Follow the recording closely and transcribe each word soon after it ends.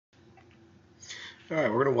All right,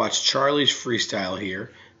 we're going to watch Charlie's freestyle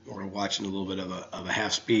here. We're going to watch in a little bit of a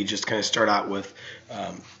half speed, just to kind of start out with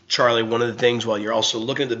Charlie. One of the things while you're also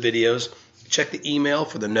looking at the videos, check the email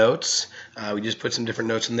for the notes. We just put some different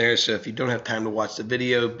notes in there, so if you don't have time to watch the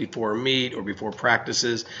video before a meet or before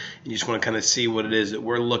practices, and you just want to kind of see what it is that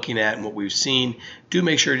we're looking at and what we've seen, do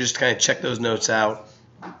make sure to just kind of check those notes out.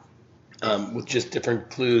 With just different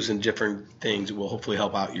clues and different things, it will hopefully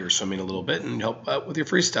help out your swimming a little bit and help out with your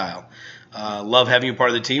freestyle. Love having you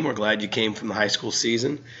part of the team. We're glad you came from the high school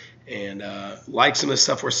season and like some of the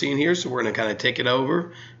stuff we're seeing here. So we're going to kind of take it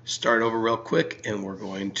over, start over real quick, and we're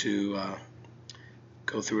going to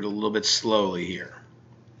go through it a little bit slowly here.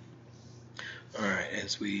 All right,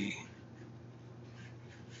 as we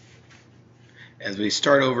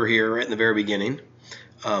start over here right in the very beginning,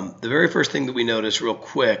 the very first thing that we notice real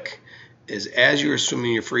quick is as you're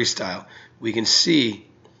swimming your freestyle, we can see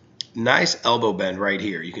nice elbow bend right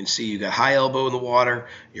here. You can see you got high elbow in the water,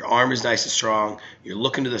 your arm is nice and strong, you're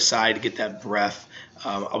looking to the side to get that breath.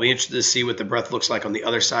 I'll be interested to see what the breath looks like on the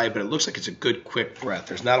other side, but it looks like it's a good quick breath.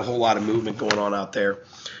 There's not a whole lot of movement going on out there,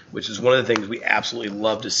 which is one of the things we absolutely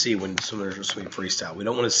love to see when swimmers are swimming freestyle. We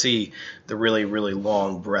don't want to see the really, really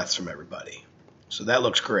long breaths from everybody. So that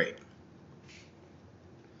looks great.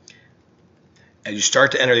 As you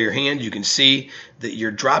start to enter your hand, you can see that you're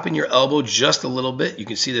dropping your elbow just a little bit. You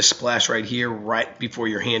can see this splash right here, right before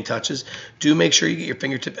your hand touches. Do make sure you get your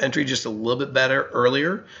fingertip entry just a little bit better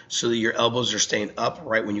earlier so that your elbows are staying up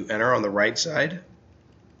right when you enter on the right side.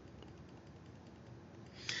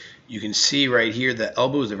 You can see right here that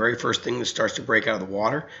elbow is the very first thing that starts to break out of the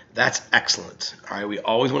water. That's excellent. All right, we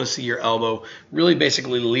always want to see your elbow really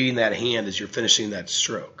basically leading that hand as you're finishing that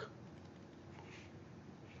stroke.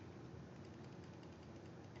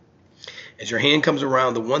 As your hand comes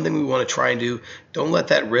around, the one thing we want to try and do, don't let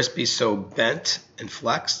that wrist be so bent and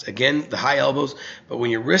flexed. Again, the high elbows, but when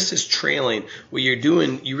your wrist is trailing, what you're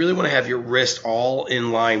doing, you really want to have your wrist all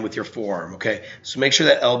in line with your forearm, okay? So make sure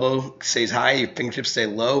that elbow stays high, your fingertips stay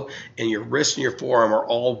low, and your wrist and your forearm are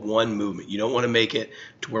all one movement. You don't want to make it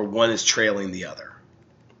to where one is trailing the other.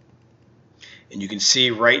 And you can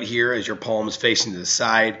see right here as your palm is facing to the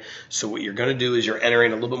side. So what you're going to do is you're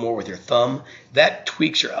entering a little bit more with your thumb. That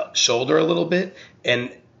tweaks your shoulder a little bit.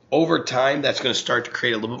 And over time, that's going to start to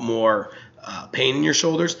create a little bit more pain in your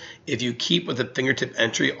shoulders. If you keep with the fingertip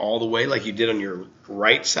entry all the way like you did on your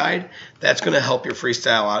right side, that's going to help your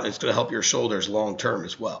freestyle out. And it's going to help your shoulders long term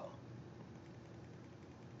as well.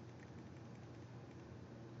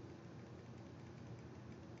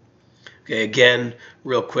 Okay, again,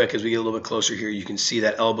 real quick, as we get a little bit closer here, you can see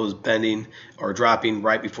that elbow's bending or dropping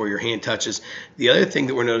right before your hand touches. The other thing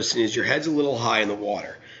that we're noticing is your head's a little high in the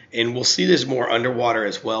water. And we'll see this more underwater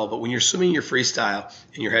as well. But when you're swimming your freestyle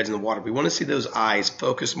and your head's in the water, we want to see those eyes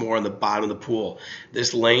focus more on the bottom of the pool.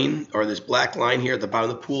 This lane or this black line here at the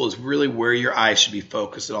bottom of the pool is really where your eyes should be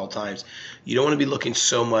focused at all times. You don't want to be looking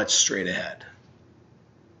so much straight ahead.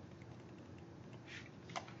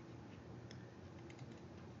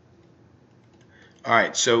 All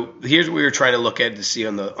right, so here's what we were trying to look at to see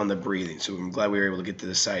on the breathing. So I'm glad we were able to get to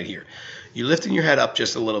this side here. You're lifting your head up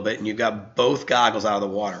just a little bit, and you've got both goggles out of the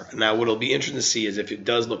water. Now, what will be interesting to see is if it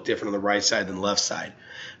does look different on the right side than the left side.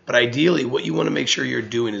 But ideally, what you want to make sure you're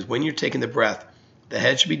doing is when you're taking the breath, the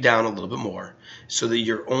head should be down a little bit more so that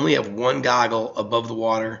you only have one goggle above the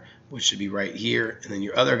water, which should be right here, and then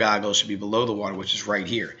your other goggle should be below the water, which is right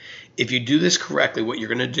here. If you do this correctly, what you're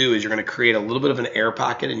going to do is you're going to create a little bit of an air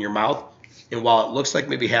pocket in your mouth. And while it looks like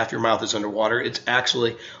maybe half your mouth is underwater, it's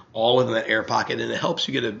actually all within that air pocket, and it helps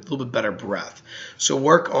you get a little bit better breath. So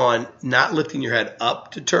work on not lifting your head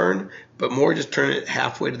up to turn, but more just turn it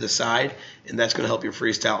halfway to the side, and that's going to help your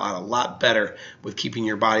freestyle out a lot better with keeping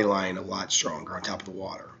your body line a lot stronger on top of the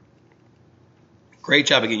water. Great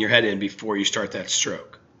job of getting your head in before you start that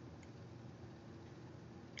stroke.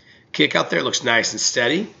 Kick out there looks nice and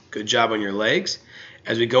steady. Good job on your legs.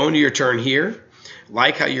 As we go into your turn here,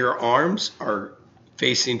 like how your arms are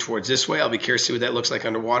facing towards this way. I'll be curious to see what that looks like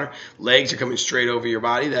underwater. Legs are coming straight over your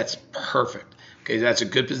body. That's perfect. Okay, that's a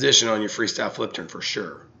good position on your freestyle flip turn for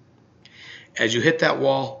sure. As you hit that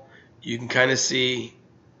wall, you can kind of see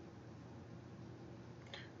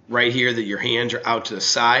right here that your hands are out to the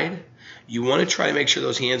side. You want to try to make sure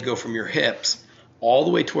those hands go from your hips all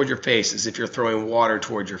the way toward your face as if you're throwing water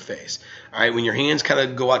towards your face. All right, when your hands kind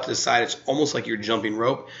of go out to the side, it's almost like you're jumping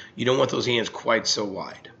rope. You don't want those hands quite so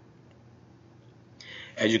wide.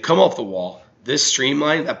 As you come off the wall, this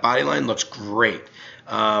streamline, that body line looks great.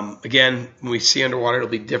 Again, when we see underwater, it'll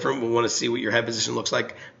be different. We want to see what your head position looks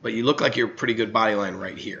like, but you look like you're a pretty good body line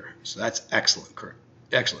right here. So that's excellent,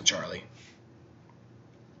 Charlie.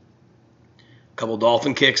 couple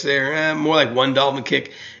dolphin kicks there, more like one dolphin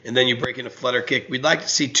kick, and then you break in a flutter kick. We'd like to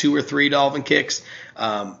see 2 or 3 dolphin kicks.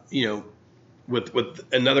 With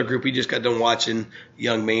another group we just got done watching, a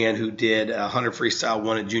young man who did 100 freestyle,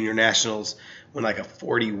 won at junior nationals, went like a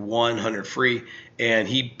 4100 free, and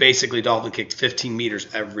he basically dolphin kicked 15 meters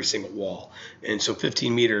every single wall. And so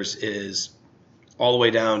 15 meters is all the way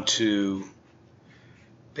down to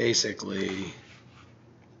basically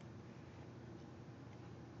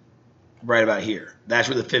right about here. That's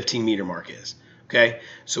where the 15-meter mark is. Okay,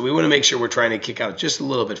 so we want to make sure we're trying to kick out just a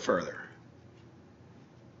little bit further.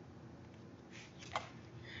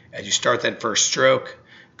 As you start that first stroke,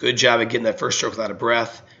 good job at getting that first stroke without a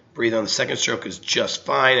breath. Breathe on the second stroke is just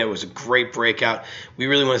fine. It was a great breakout. We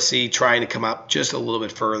really want to see trying to come up just a little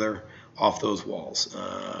bit further off those walls.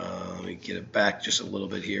 Let me get it back just a little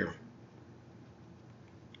bit here.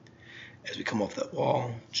 As we come off that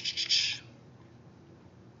wall.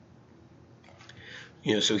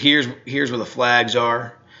 So here's where the flags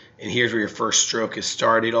are, and here's where your first stroke is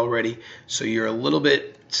started already. So you're a little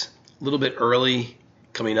bit early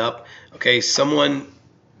coming up. Okay, someone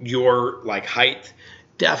your like height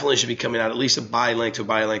definitely should be coming out at least a body length to a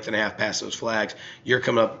body length and a half past those flags. You're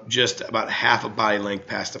coming up just about half a body length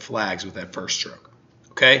past the flags with that first stroke.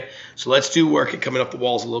 Okay, so let's do work at coming up the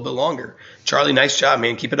walls a little bit longer. Charlie, nice job,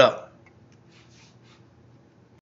 man. Keep it up.